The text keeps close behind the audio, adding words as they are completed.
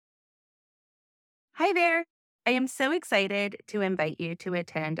Hi there. I am so excited to invite you to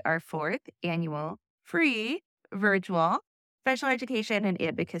attend our fourth annual free virtual special education and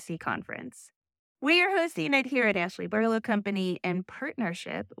advocacy conference. We are hosting it here at Ashley Barlow Company in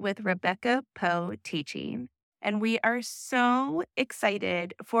partnership with Rebecca Poe Teaching. And we are so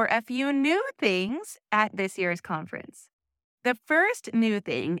excited for a few new things at this year's conference. The first new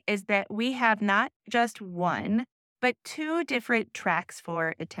thing is that we have not just one, but two different tracks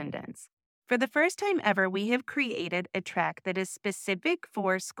for attendance. For the first time ever, we have created a track that is specific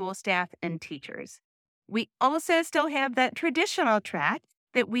for school staff and teachers. We also still have that traditional track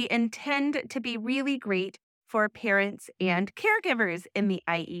that we intend to be really great for parents and caregivers in the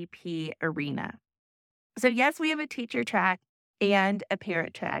IEP arena. So, yes, we have a teacher track and a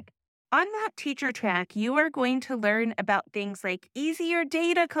parent track. On that teacher track, you are going to learn about things like easier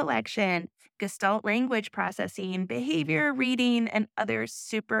data collection, Gestalt language processing, behavior reading, and other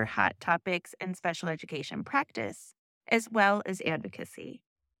super hot topics in special education practice, as well as advocacy.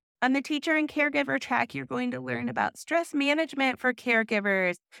 On the teacher and caregiver track, you're going to learn about stress management for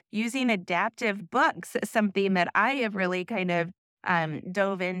caregivers, using adaptive books, something that I have really kind of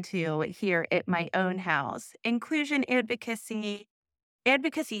dove into here at my own house, inclusion advocacy,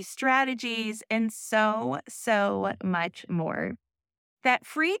 advocacy strategies, and so much more. That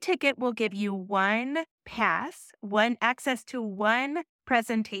free ticket will give you one pass, one access to one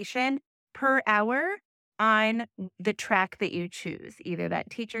presentation per hour on the track that you choose, either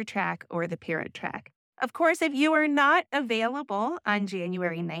that teacher track or the parent track. Of course, if you are not available on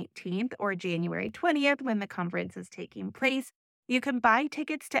January 19th or January 20th when the conference is taking place, you can buy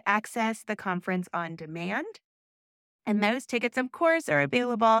tickets to access the conference on demand. And those tickets, of course, are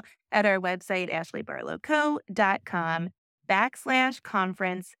available at our website,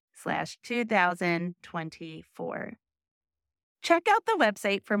 ashleybarlowco.com/conference/2024. Check out the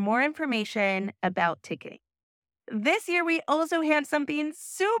website for more information about ticketing. This year, we also have something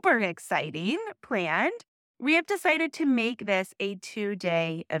super exciting planned. We have decided to make this a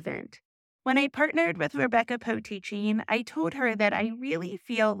 2-day event. When I partnered with Rebecca Poe Teaching, I told her that I really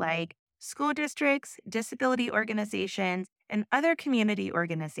feel like school districts, disability organizations, and other community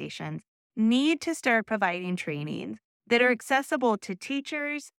organizations need to start providing trainings that are accessible to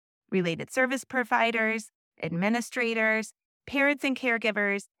teachers, related service providers, administrators, parents and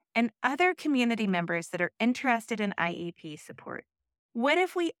caregivers, and other community members that are interested in IEP support. What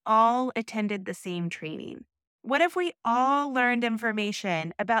if we all attended the same training? What if we all learned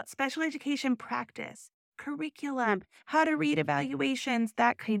information about special education practice, curriculum, how to read evaluations,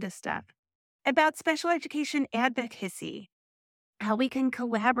 that kind of stuff? About special education advocacy, how we can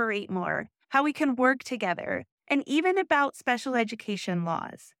collaborate more, how we can work together, and even about special education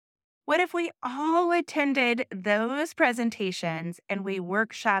laws. What if we all attended those presentations and we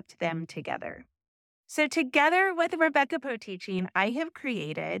workshopped them together? So together with Rebecca Poe Teaching, I have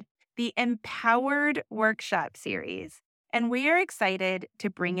created the Empowered Workshop Series, and we are excited to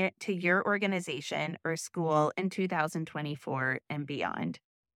bring it to your organization or school in 2024 and beyond.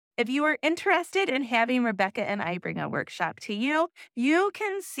 If you are interested in having Rebecca and I bring a workshop to you, you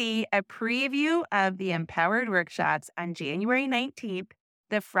can see a preview of the Empowered Workshops on January 19th,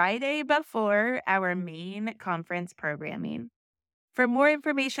 the Friday before our main conference programming. For more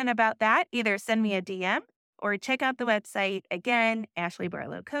information about that, either send me a DM or check out the website, again,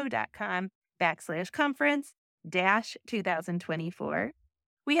 ashleybarlowco.com/conference-2024.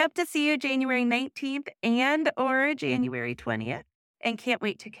 We hope to see you January 19th and or January 20th, and can't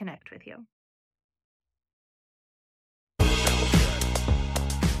wait to connect with you.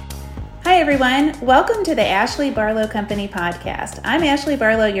 Hi, everyone. Welcome to the Ashley Barlow Company podcast. I'm Ashley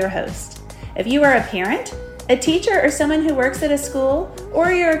Barlow, your host. If you are a parent, a teacher, or someone who works at a school,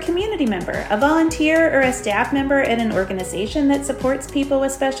 or you're a community member, a volunteer, or a staff member at an organization that supports people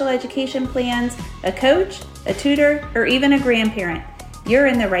with special education plans, a coach, a tutor, or even a grandparent, you're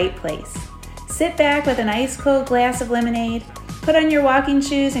in the right place. Sit back with an ice cold glass of lemonade, put on your walking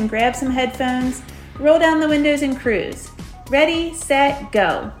shoes and grab some headphones, roll down the windows and cruise. Ready, set,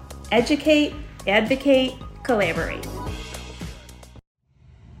 go. Educate, advocate, collaborate.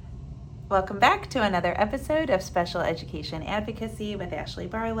 Welcome back to another episode of Special Education Advocacy with Ashley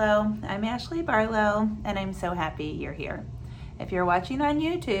Barlow. I'm Ashley Barlow, and I'm so happy you're here. If you're watching on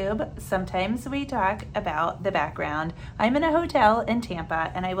YouTube, sometimes we talk about the background. I'm in a hotel in Tampa,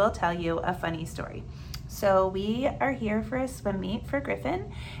 and I will tell you a funny story. So we are here for a swim meet for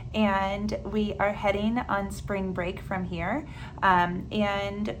Griffin, and we are heading on spring break from here.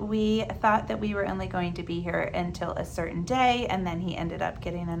 And we thought that we were only going to be here until a certain day, and then he ended up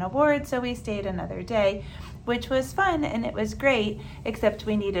getting an award, so we stayed another day, which was fun and it was great, except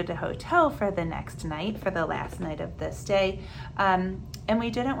we needed a hotel for the next night, for the last night of this day. And we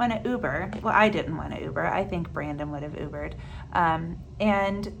didn't want to Uber. Well, I didn't want to Uber. I think Brandon would have Ubered.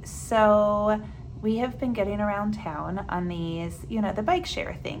 And so we have been getting around town on these, the bike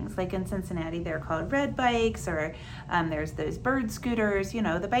share things. Like in Cincinnati, they're called red bikes, or there's those bird scooters,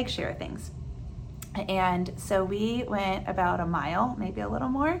 the bike share things. And so we went about a mile, maybe a little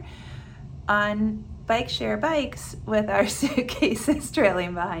more, on bike share bikes with our suitcases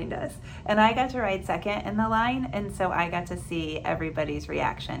trailing behind us. And I got to ride second in the line, and so I got to see everybody's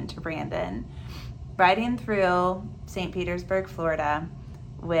reaction to Brandon riding through St. Petersburg, Florida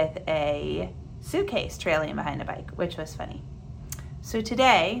with a suitcase trailing behind a bike, which was funny. So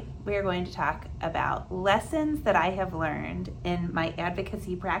today we are going to talk about lessons that I have learned in my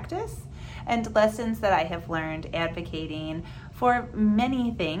advocacy practice and lessons that I have learned advocating for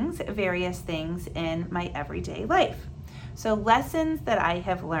many things, various things in my everyday life. So lessons that I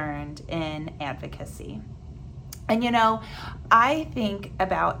have learned in advocacy. And I think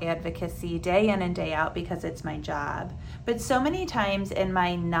about advocacy day in and day out because it's my job. But so many times in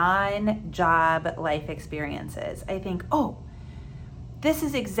my non-job life experiences, I think, this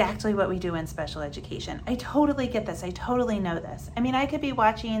is exactly what we do in special education. I totally get this. I totally know this. I mean, I could be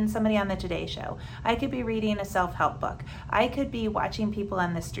watching somebody on the Today Show. I could be reading a self-help book. I could be watching people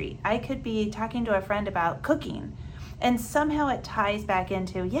on the street. I could be talking to a friend about cooking. And somehow it ties back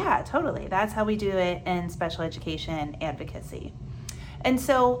into, yeah, totally. That's how we do it in special education advocacy. And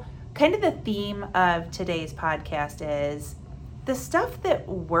so kind of the theme of today's podcast is the stuff that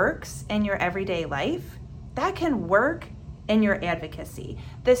works in your everyday life, that can work in your advocacy.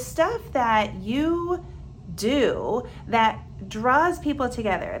 The stuff that you do that draws people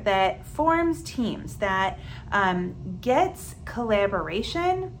together, that forms teams, that gets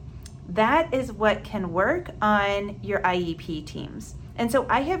collaboration, that is what can work on your IEP teams. And so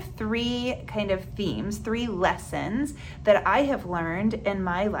I have three kind of themes, three lessons that I have learned in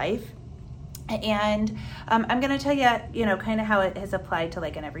my life. And I'm going to tell you, kind of how it has applied to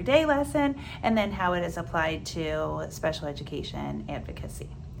like an everyday lesson, and then how it is applied to special education advocacy.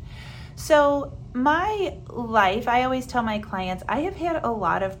 So my life, I always tell my clients, I have had a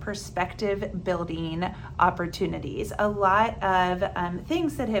lot of perspective building opportunities, a lot of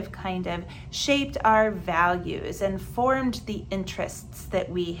things that have kind of shaped our values and formed the interests that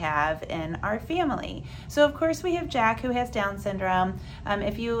we have in our family. So of course we have Jack, who has Down syndrome.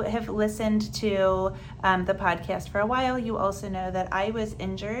 If you have listened to the podcast for a while, you also know that I was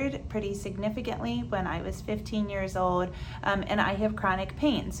injured pretty significantly when I was 15 years old, and I have chronic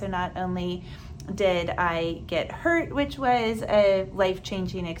pain. So not only did I get hurt, which was a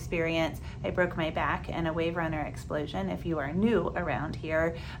life-changing experience. I broke my back in a wave runner explosion, if you are new around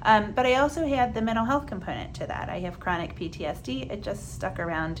here. But I also had the mental health component to that. I have chronic PTSD. It just stuck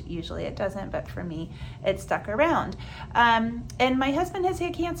around. Usually it doesn't, but for me, it stuck around. And my husband has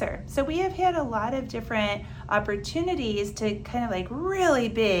had cancer. So we have had a lot of different opportunities to kind of like really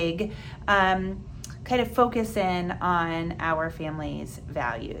big, kind of focus in on our family's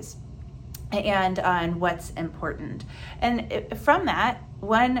values and on what's important. And from that,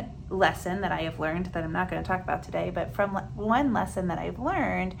 one lesson that I have learned that I'm not going to talk about today, but from one lesson that I've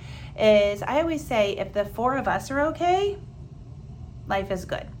learned is I always say, if the four of us are okay, life is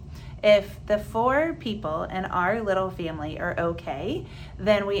good. If the four people in our little family are okay,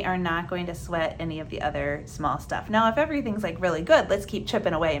 then we are not going to sweat any of the other small stuff. Now, if everything's like really good, let's keep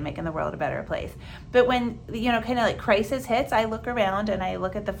chipping away and making the world a better place. But when, kind of like crisis hits, I look around and I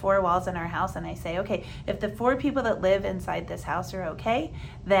look at the four walls in our house and I say, okay, if the four people that live inside this house are okay,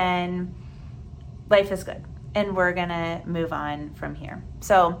 then life is good. And we're going to move on from here.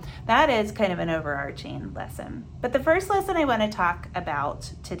 So that is kind of an overarching lesson. But the first lesson I want to talk about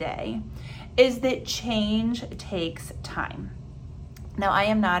today is that change takes time. Now, I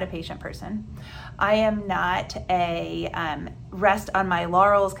am not a patient person. I am not a rest on my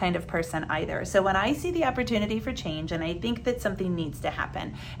laurels kind of person either. So when I see the opportunity for change and I think that something needs to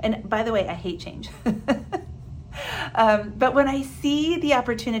happen, and by the way, I hate change. But when I see the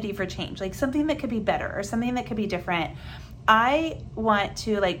opportunity for change, like something that could be better or something that could be different, I want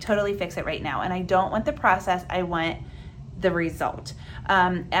to like totally fix it right now. And I don't want the process. I want the result.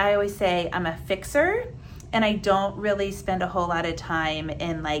 I always say I'm a fixer and I don't really spend a whole lot of time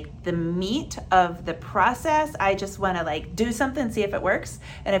in like the meat of the process. I just want to like do something, see if it works.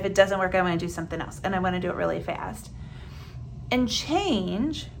 And if it doesn't work, I want to do something else. And I want to do it really fast. And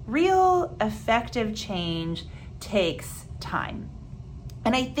change, real effective change, takes time.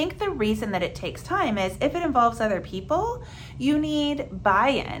 And I think the reason that it takes time is if it involves other people, you need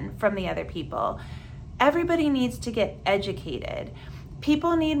buy-in from the other people. Everybody needs to get educated.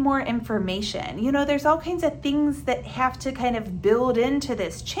 People need more information. You know, there's all kinds of things that have to kind of build into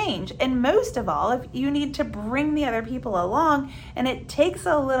this change. And most of all, you need to bring the other people along, and it takes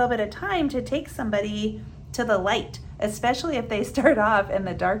a little bit of time to take somebody to the light, especially if they start off in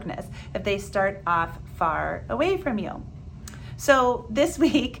the darkness, if they start off far away from you. So this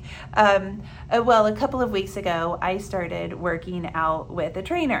week, a couple of weeks ago, I started working out with a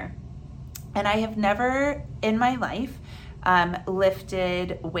trainer. And I have never in my life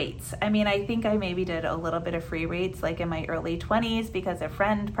lifted weights. I mean, I think I maybe did a little bit of free weights like in my early 20s because a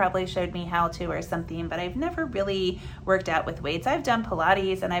friend probably showed me how to or something, but I've never really worked out with weights. I've done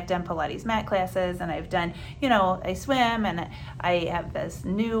Pilates, and I've done Pilates mat classes, and I've done, I swim, and I have this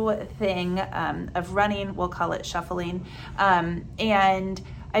new thing of running, we'll call it shuffling,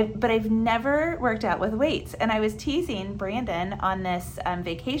 but I've never worked out with weights. And I was teasing Brandon on this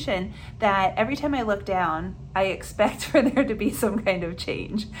vacation that every time I look down, I expect for there to be some kind of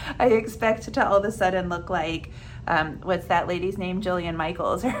change. I expect to all of a sudden look like, what's that lady's name? Jillian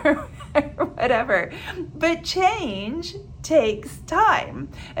Michaels or whatever. But change takes time.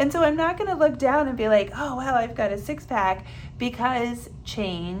 And so I'm not going to look down and be like, oh, wow, I've got a six pack, because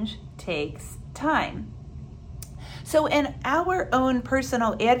change takes time. So in our own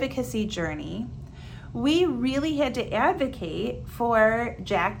personal advocacy journey, we really had to advocate for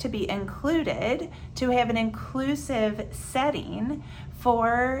Jack to be included, to have an inclusive setting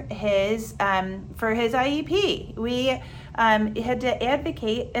for his IEP. We had to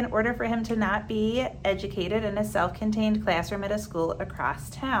advocate in order for him to not be educated in a self-contained classroom at a school across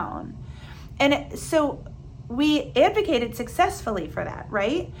town. And so we advocated successfully for that,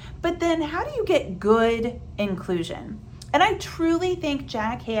 right? But then how do you get good inclusion? And I truly think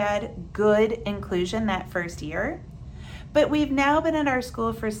Jack had good inclusion that first year, but we've now been at our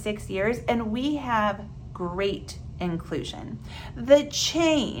school for 6 years and we have great inclusion. The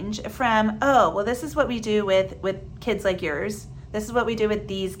change from, this is what we do with kids like yours. This is what we do with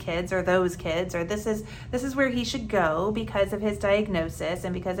these kids or those kids, or this is where he should go because of his diagnosis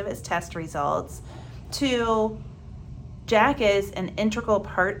and because of his test results, to Jack is an integral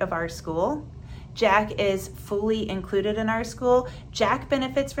part of our school. Jack is fully included in our school. Jack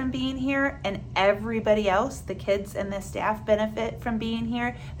benefits from being here, and everybody else, the kids and the staff, benefit from being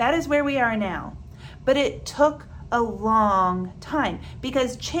here. That is where we are now. But it took a long time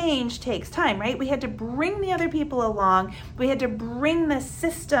because change takes time, right? We had to bring the other people along. We had to bring the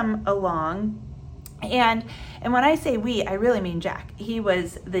system along. And when I say we, I really mean Jack. He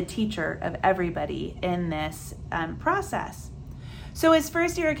was the teacher of everybody in this process. So his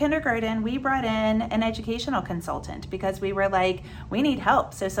first year of kindergarten, we brought in an educational consultant because we were like, we need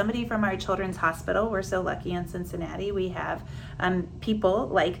help. So somebody from our children's hospital, we're so lucky in Cincinnati, we have people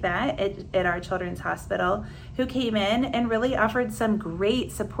like that at our children's hospital who came in and really offered some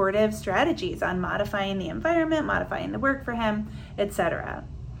great supportive strategies on modifying the environment, modifying the work for him, etc.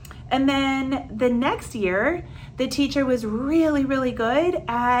 And then the next year, the teacher was really, really good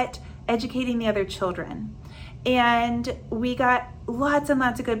at educating the other children. And we got lots and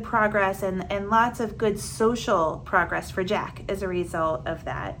lots of good progress and lots of good social progress for Jack as a result of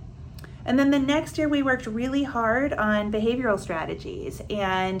that. And then the next year, we worked really hard on behavioral strategies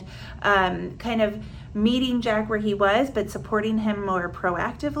and kind of meeting Jack where he was, but supporting him more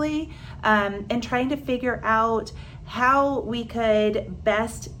proactively, and trying to figure out how we could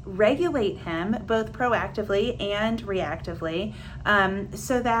best regulate him both proactively and reactively,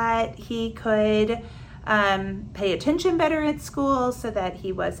 so that he could pay attention better at school, so that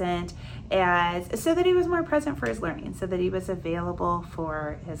he was more present for his learning, so that he was available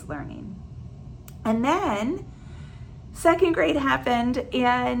for his learning. And then second grade happened,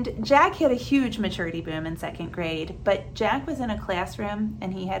 and Jack had a huge maturity boom in second grade, but Jack was in a classroom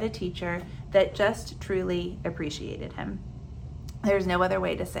and he had a teacher that just truly appreciated him. There's no other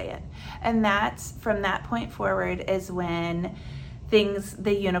way to say it. And that's from that point forward is when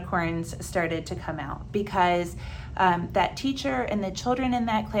the unicorns started to come out, because that teacher and the children in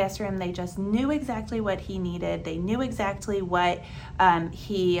that classroom, they just knew exactly what he needed. They knew exactly what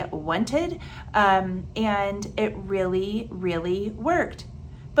he wanted, and it really, really worked.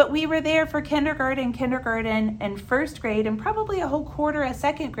 But we were there for kindergarten, and first grade, and probably a whole quarter of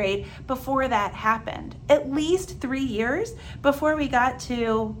second grade before that happened. At least 3 years before we got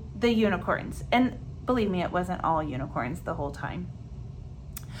to the unicorns. And believe me, it wasn't all unicorns the whole time.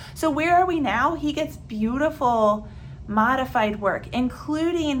 So where are we now? He gets beautiful modified work,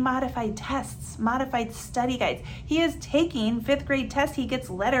 including modified tests, modified study guides. He is taking 5th grade tests. He gets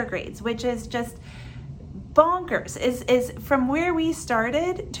letter grades, which is just bonkers. Is from where we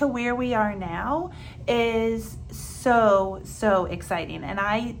started to where we are now is so exciting. And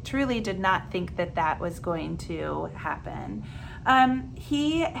I truly did not think that was going to happen.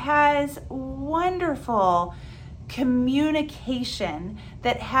 He has wonderful communication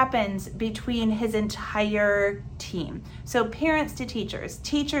that happens between his entire team. So parents to teachers,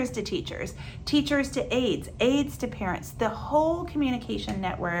 teachers to teachers, teachers to aides, aides to parents. The whole communication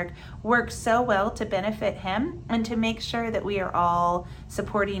network works so well to benefit him and to make sure that we are all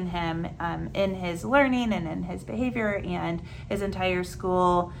supporting him in his learning and in his behavior and his entire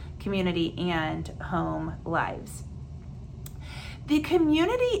school, community, and home lives. The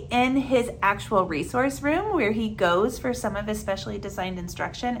community in his actual resource room where he goes for some of his specially designed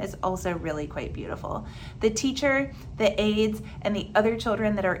instruction is also really quite beautiful. The teacher, the aides, and the other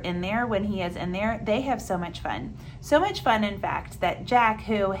children that are in there when he is in there, they have so much fun. So much fun, in fact, that Jack,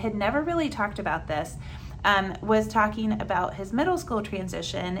 who had never really talked about this, was talking about his middle school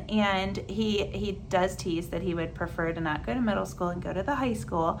transition, and he does tease that he would prefer to not go to middle school and go to the high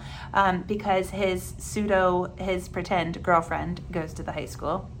school because his pretend girlfriend goes to the high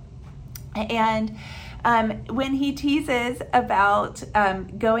school. And when he teases about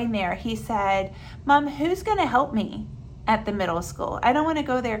going there, he said, "Mom, who's going to help me at the middle school? I don't want to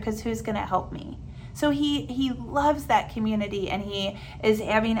go there because who's going to help me?" So he loves that community, and he is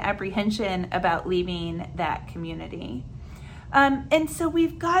having apprehension about leaving that community. And so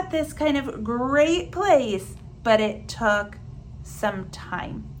we've got this kind of great place, but it took some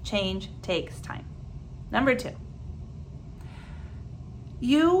time. Change takes time. Number 2,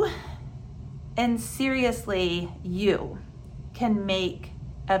 you, and seriously, you can make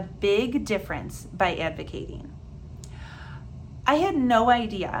a big difference by advocating. I had no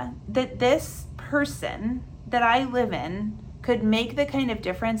idea that this person that I live in could make the kind of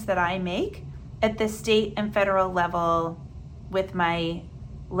difference that I make at the state and federal level with my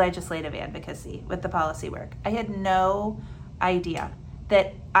legislative advocacy, with the policy work. I had no idea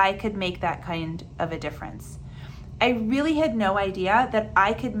that I could make that kind of a difference. I really had no idea that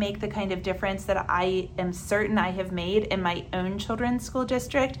I could make the kind of difference that I am certain I have made in my own children's school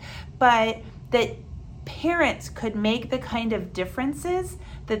district, but that parents could make the kind of differences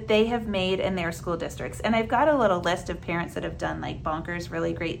that they have made in their school districts. And I've got a little list of parents that have done like bonkers,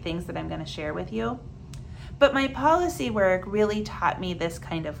 really great things that I'm going to share with you. But my policy work really taught me this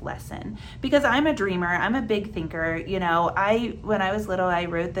kind of lesson because I'm a dreamer. I'm a big thinker. You know, when I was little, I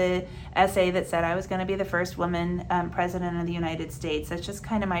wrote the essay that said I was going to be the first woman president of the United States. That's just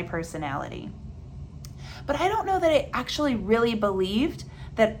kind of my personality. But I don't know that I actually really believed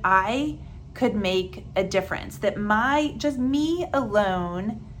that I could make a difference, that just me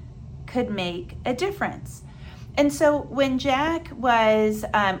alone could make a difference. And so when Jack was,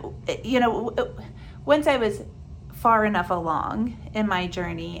 once I was far enough along in my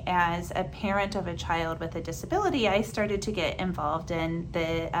journey as a parent of a child with a disability, I started to get involved in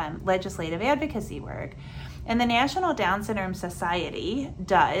the legislative advocacy work. And the National Down Syndrome Society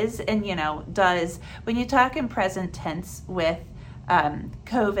does, when you talk in present tense with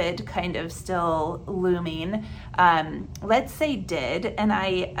COVID kind of still looming, let's say did, and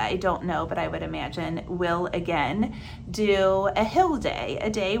I don't know, but I would imagine will again do a Hill Day, a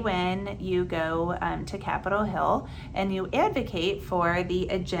day when you go to Capitol Hill and you advocate for the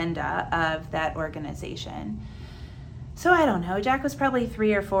agenda of that organization. So I don't know, Jack was probably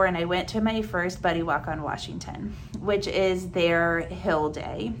 3 or 4 and I went to my first Buddy Walk on Washington, which is their Hill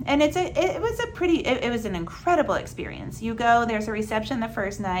Day. And it was an incredible experience. You go, there's a reception the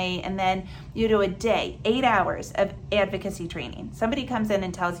first night, and then you do a day, 8 hours of advocacy training. Somebody comes in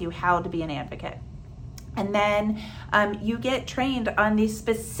and tells you how to be an advocate. And then you get trained on these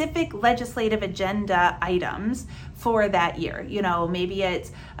specific legislative agenda items for that year. You know, maybe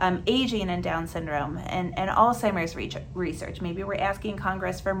it's aging and Down syndrome and Alzheimer's research. Maybe we're asking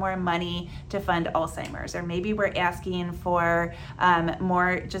Congress for more money to fund Alzheimer's, or maybe we're asking for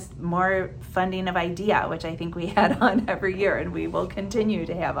more funding of IDEA, which I think we had on every year and we will continue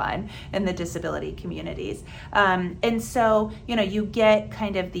to have on in the disability communities. And so, you get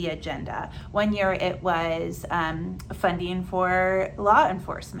kind of the agenda. One year it was was funding for law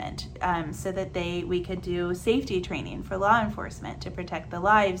enforcement, so that we could do safety training for law enforcement to protect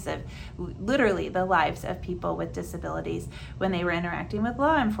literally the lives of people with disabilities when they were interacting with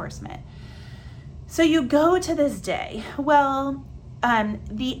law enforcement. So you go to this day. Well,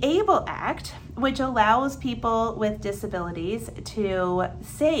 the ABLE Act, which allows people with disabilities to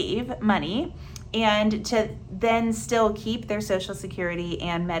save money and to then still keep their Social Security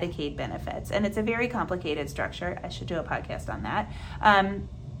and Medicaid benefits. And it's a very complicated structure. I should do a podcast on that.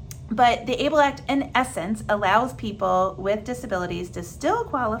 But the ABLE Act, in essence, allows people with disabilities to still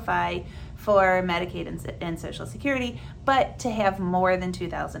qualify for Medicaid and Social Security, but to have more than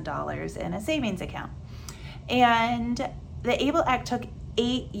 $2,000 in a savings account. And the ABLE Act took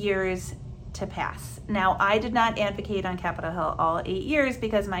 8 years to pass. Now, I did not advocate on Capitol Hill all 8 years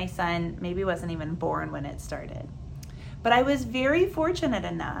because my son maybe wasn't even born when it started. But I was very fortunate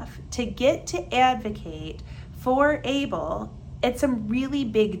enough to get to advocate for ABLE at some really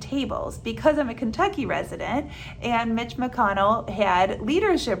big tables because I'm a Kentucky resident and Mitch McConnell had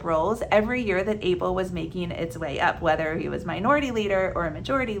leadership roles every year that ABLE was making its way up, whether he was minority leader or a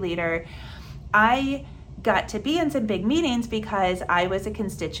majority leader. I got to be in some big meetings because I was a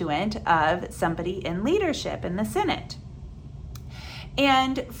constituent of somebody in leadership in the Senate.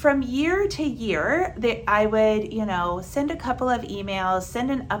 And from year to year, I would, send a couple of emails,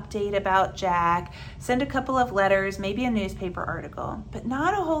 send an update about Jack, send a couple of letters, maybe a newspaper article, but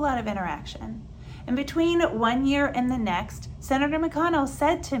not a whole lot of interaction. And between one year and the next, Senator McConnell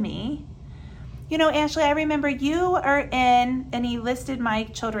said to me, Ashley, I remember you are in, and he listed my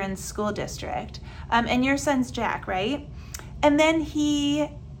children's school district, and your son's Jack, right? And then he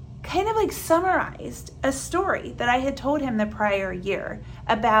kind of summarized a story that I had told him the prior year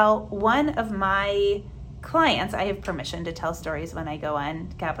about one of my clients. I have permission to tell stories when I go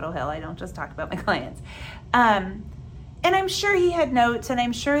on Capitol Hill. I don't just talk about my clients. And I'm sure he had notes, and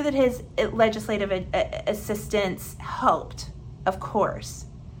I'm sure that his legislative assistants helped, of course.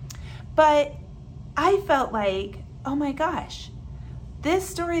 But I felt like, oh my gosh, this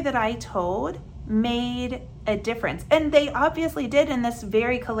story that I told made a difference. And they obviously did in this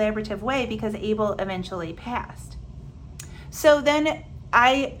very collaborative way because ABLE eventually passed. So then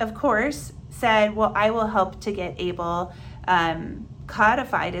I, of course, said, well, I will help to get ABLE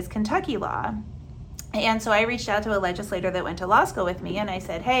codified as Kentucky law. And so I reached out to a legislator that went to law school with me, and I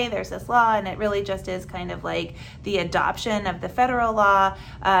said, hey, there's this law, and it really just is kind of like the adoption of the federal law,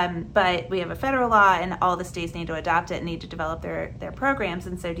 but we have a federal law, and all the states need to adopt it and need to develop their programs,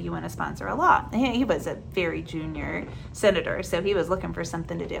 and so do you want to sponsor a law? And he was a very junior senator, so he was looking for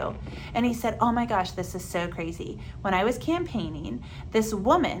something to do. And he said, oh my gosh, this is so crazy. When I was campaigning, this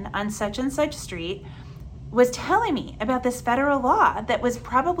woman on such and such street was telling me about this federal law that was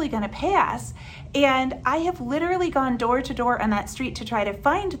probably going to pass, and I have literally gone door to door on that street to try to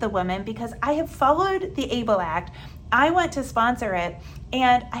find the woman because I have followed the ABLE Act. I want to sponsor it,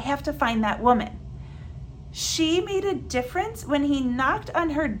 and I have to find that woman. She made a difference when he knocked on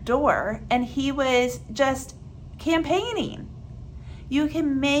her door and he was just campaigning. You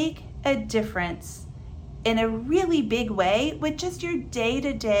can make a difference in a really big way with just your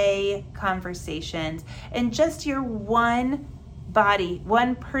day-to-day conversations and just your one body,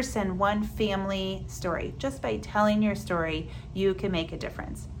 one person, one family story. Just by telling your story, you can make a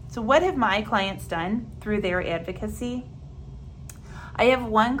difference. So what have my clients done through their advocacy? I have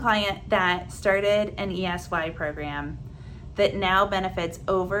one client that started an ESY program that now benefits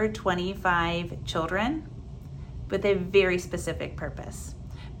over 25 children with a very specific purpose.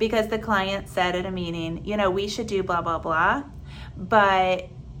 Because the client said at a meeting, we should do blah, blah, blah, but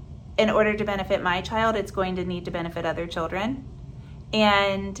in order to benefit my child, it's going to need to benefit other children.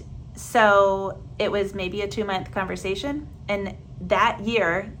 And so it was maybe a 2-month conversation. And that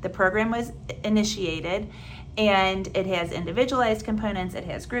year, the program was initiated, and it has individualized components, it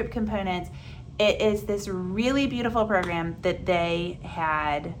has group components. It is this really beautiful program that they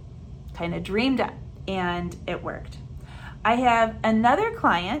had kind of dreamed up, and it worked. I have another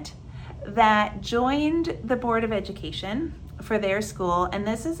client that joined the Board of Education for their school, and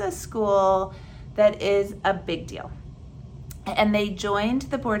this is a school that is a big deal. And they joined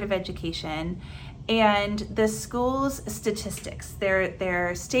the Board of Education, and the school's statistics,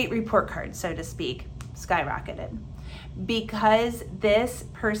 their state report card, so to speak, skyrocketed. Because this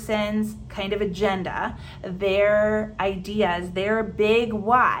person's kind of agenda, their ideas, their big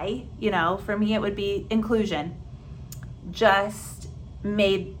why, for me it would be inclusion, just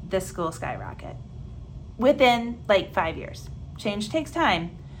made the school skyrocket within 5 years. Change takes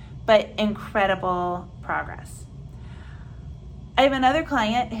time, but incredible progress. I have another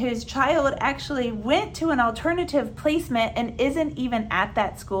client whose child actually went to an alternative placement and isn't even at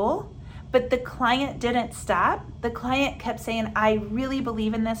that school, but the client didn't stop. The client kept saying, I really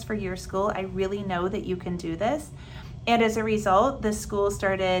believe in this for your school. I really know that you can do this. And as a result, the school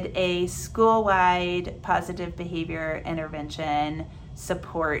started a school-wide positive behavior intervention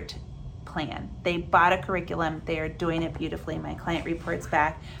support plan. They bought a curriculum. They are doing it beautifully. My client reports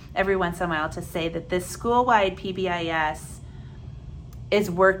back every once in a while to say that this school-wide PBIS is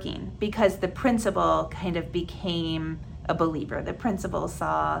working because the principal kind of became a believer. The principal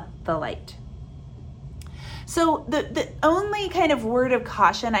saw the light. So the only kind of word of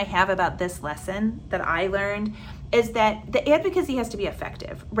caution I have about this lesson that I learned is that the advocacy has to be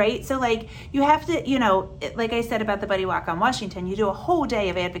effective, right? So like you have to, like I said about the Buddy Walk on Washington, you do a whole day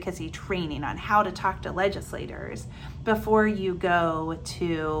of advocacy training on how to talk to legislators before you go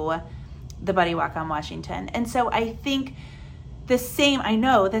to the Buddy Walk on Washington. And so I think the same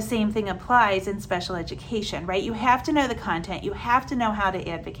thing applies in special education, right? You have to know the content. You have to know how to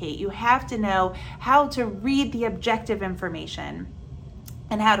advocate. You have to know how to read the objective information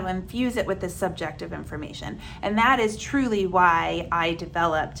and how to infuse it with the subjective information. And that is truly why I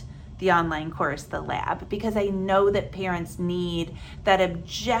developed the online course, The Lab, because I know that parents need that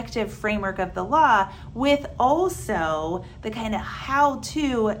objective framework of the law with also the kind of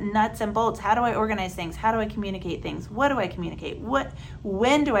how-to nuts and bolts. How do I organize things? How do I communicate things? What do I communicate?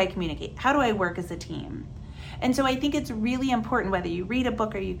 When do I communicate? How do I work as a team? And so I think it's really important, whether you read a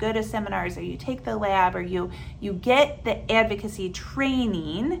book or you go to seminars or you take the lab or you get the advocacy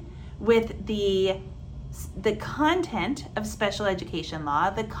training with the content of special education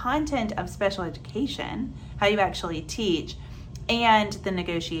law, the content of special education, how you actually teach, and the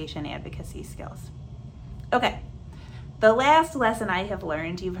negotiation advocacy skills. Okay, the last lesson I have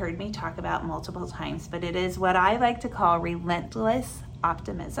learned, you've heard me talk about multiple times, but it is what I like to call relentless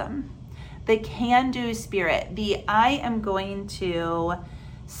optimism. The can-do spirit, the I am going to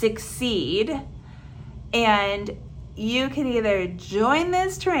succeed, and you can either join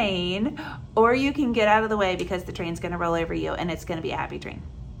this train or you can get out of the way because the train's going to roll over you and it's going to be a happy train.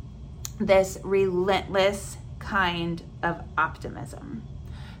 This relentless kind of optimism.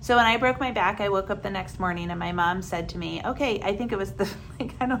 So when I broke my back, I woke up the next morning and my mom said to me, okay, I think it was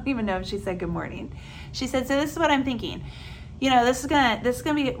I don't even know if she said good morning. She said, so this is what I'm thinking. This is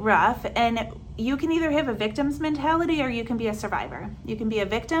gonna be rough, and you can either have a victim's mentality or you can be a survivor. You can be a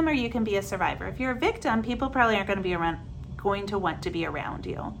victim or you can be a survivor. If you're a victim, people probably aren't going to want to be around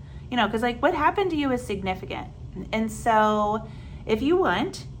you. Because like what happened to you is significant. And so if you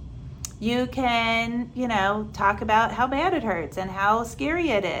want, you can, talk about how bad it hurts and how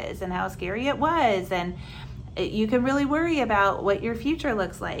scary it is and how scary it was, and you can really worry about what your future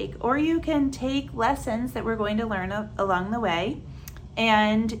looks like, or you can take lessons that we're going to learn along the way,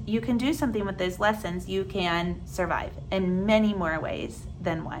 and you can do something with those lessons. You can survive in many more ways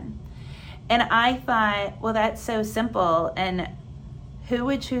than one. And I thought, well, that's so simple, and who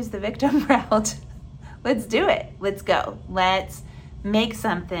would choose the victim route? Let's do it. Let's go. Let's make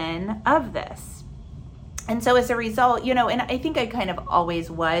something of this. And so as a result, and I think I kind of always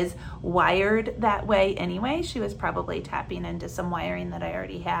was wired that way anyway. She was probably tapping into some wiring that I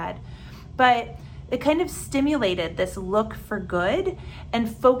already had. But it kind of stimulated this look for good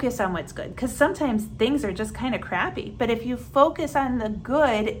and focus on what's good. Because sometimes things are just kind of crappy. But if you focus on the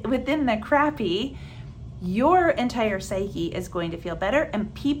good within the crappy, your entire psyche is going to feel better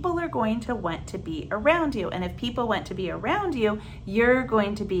and people are going to want to be around you. And if people want to be around you, you're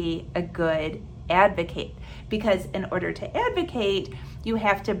going to be a good advocate, because in order to advocate, you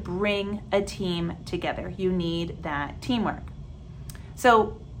have to bring a team together. You need that teamwork.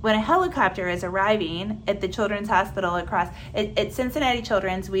 So when a helicopter is arriving at the Children's Hospital at Cincinnati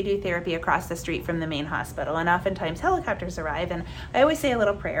Children's, we do therapy across the street from the main hospital, and oftentimes helicopters arrive, and I always say a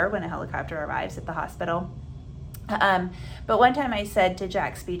little prayer when a helicopter arrives at the hospital. But one time I said to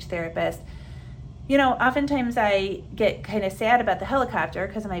Jack's speech therapist, oftentimes I get kind of sad about the helicopter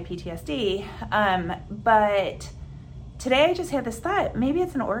because of my PTSD, but today I just had this thought, maybe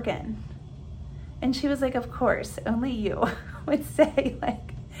it's an organ. And she was like, of course, only you would say,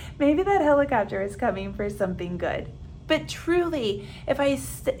 like, maybe that helicopter is coming for something good. But truly, if I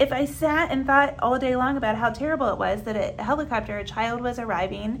sat and thought all day long about how terrible it was that a child was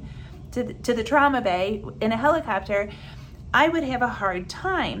arriving to the trauma bay in a helicopter, I would have a hard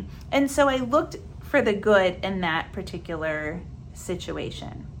time. And so I looked for the good in that particular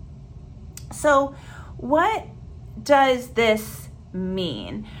situation. So what does this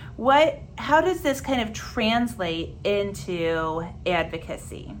mean? How does this kind of translate into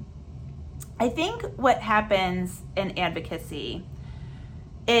advocacy? I think what happens in advocacy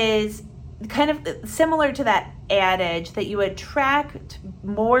is kind of similar to that adage that you attract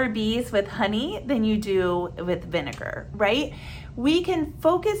more bees with honey than you do with vinegar, right? We can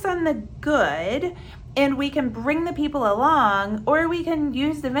focus on the good and we can bring the people along, or we can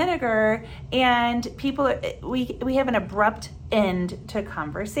use the vinegar and we have an abrupt end to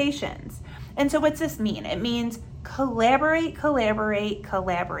conversations. And so what's this mean? It means collaborate, collaborate,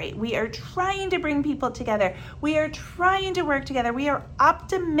 collaborate. We are trying to bring people together. We are trying to work together. We are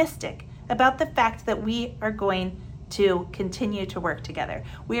optimistic about the fact that we are going to continue to work together.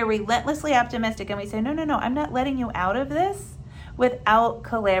 We are relentlessly optimistic, and we say, no, I'm not letting you out of this without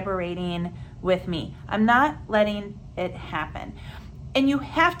collaborating with me. I'm not letting it happen. And you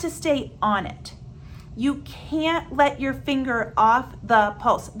have to stay on it. You can't let your finger off the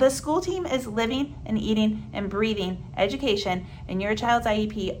pulse. The school team is living and eating and breathing education in your child's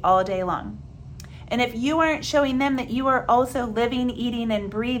IEP all day long. And if you aren't showing them that you are also living, eating, and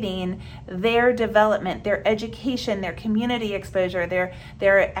breathing their development, their education, their community exposure,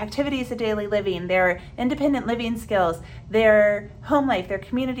 their activities of daily living, their independent living skills, their home life, their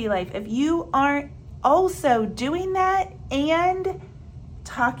community life, if you aren't also doing that and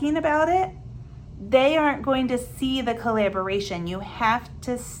talking about it, they aren't going to see the collaboration. You have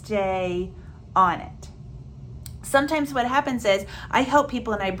to stay on it. Sometimes what happens is I help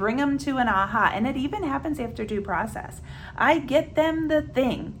people and I bring them to an aha, and it even happens after due process. I get them the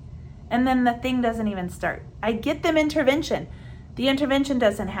thing, and then the thing doesn't even start. I get them intervention. The intervention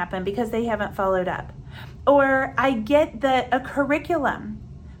doesn't happen because they haven't followed up. Or I get a curriculum.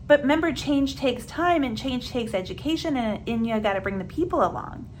 But remember, change takes time and change takes education, and you got to bring the people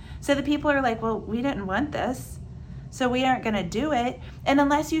along. So the people are like, well, we didn't want this, so we aren't going to do it. And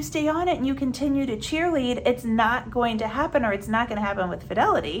unless you stay on it and you continue to cheerlead, it's not going to happen, or it's not going to happen with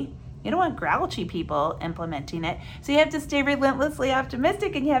fidelity. You don't want grouchy people implementing it. So you have to stay relentlessly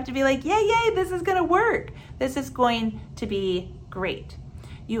optimistic, and you have to be like, yay, this is going to work. This is going to be great.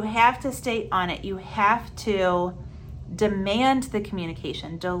 You have to stay on it. You have to demand the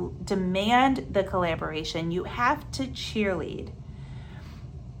communication, demand the collaboration. You have to cheerlead.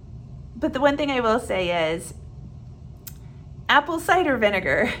 But the one thing I will say is apple cider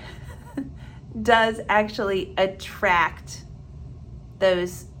vinegar does actually attract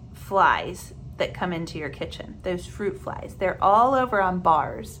those flies that come into your kitchen, those fruit flies. They're all over on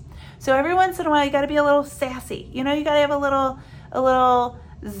bars. So every once in a while, you got to be a little sassy. You got to have a little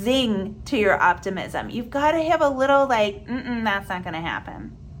zing to your optimism. You've got to have a little that's not going to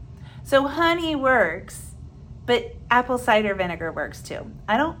happen. So honey works, but apple cider vinegar works too.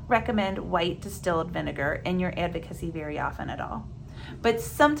 I don't recommend white distilled vinegar in your advocacy very often at all. But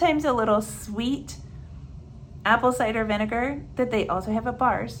sometimes a little sweet apple cider vinegar that they also have at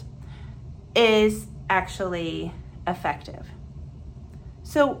bars is actually effective.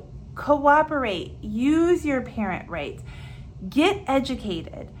 So cooperate, use your parent rights, get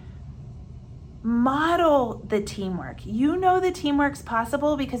educated, model the teamwork. You know the teamwork's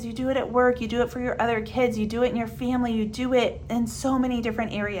possible because you do it at work, you do it for your other kids, you do it in your family, you do it in so many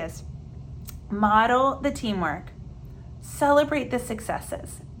different areas. Model the teamwork. Celebrate the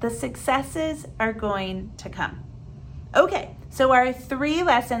successes. The successes are going to come. Okay, so our 3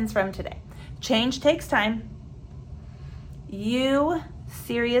 lessons from today. Change takes time. You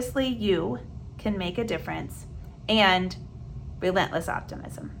can make a difference. And relentless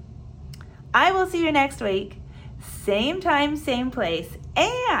optimism. I will see you next week. Same time, same place.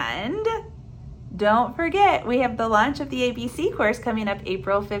 And don't forget, we have the launch of the ABC course coming up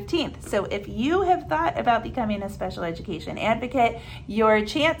April 15th. So if you have thought about becoming a special education advocate, your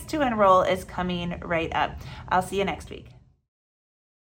chance to enroll is coming right up. I'll see you next week.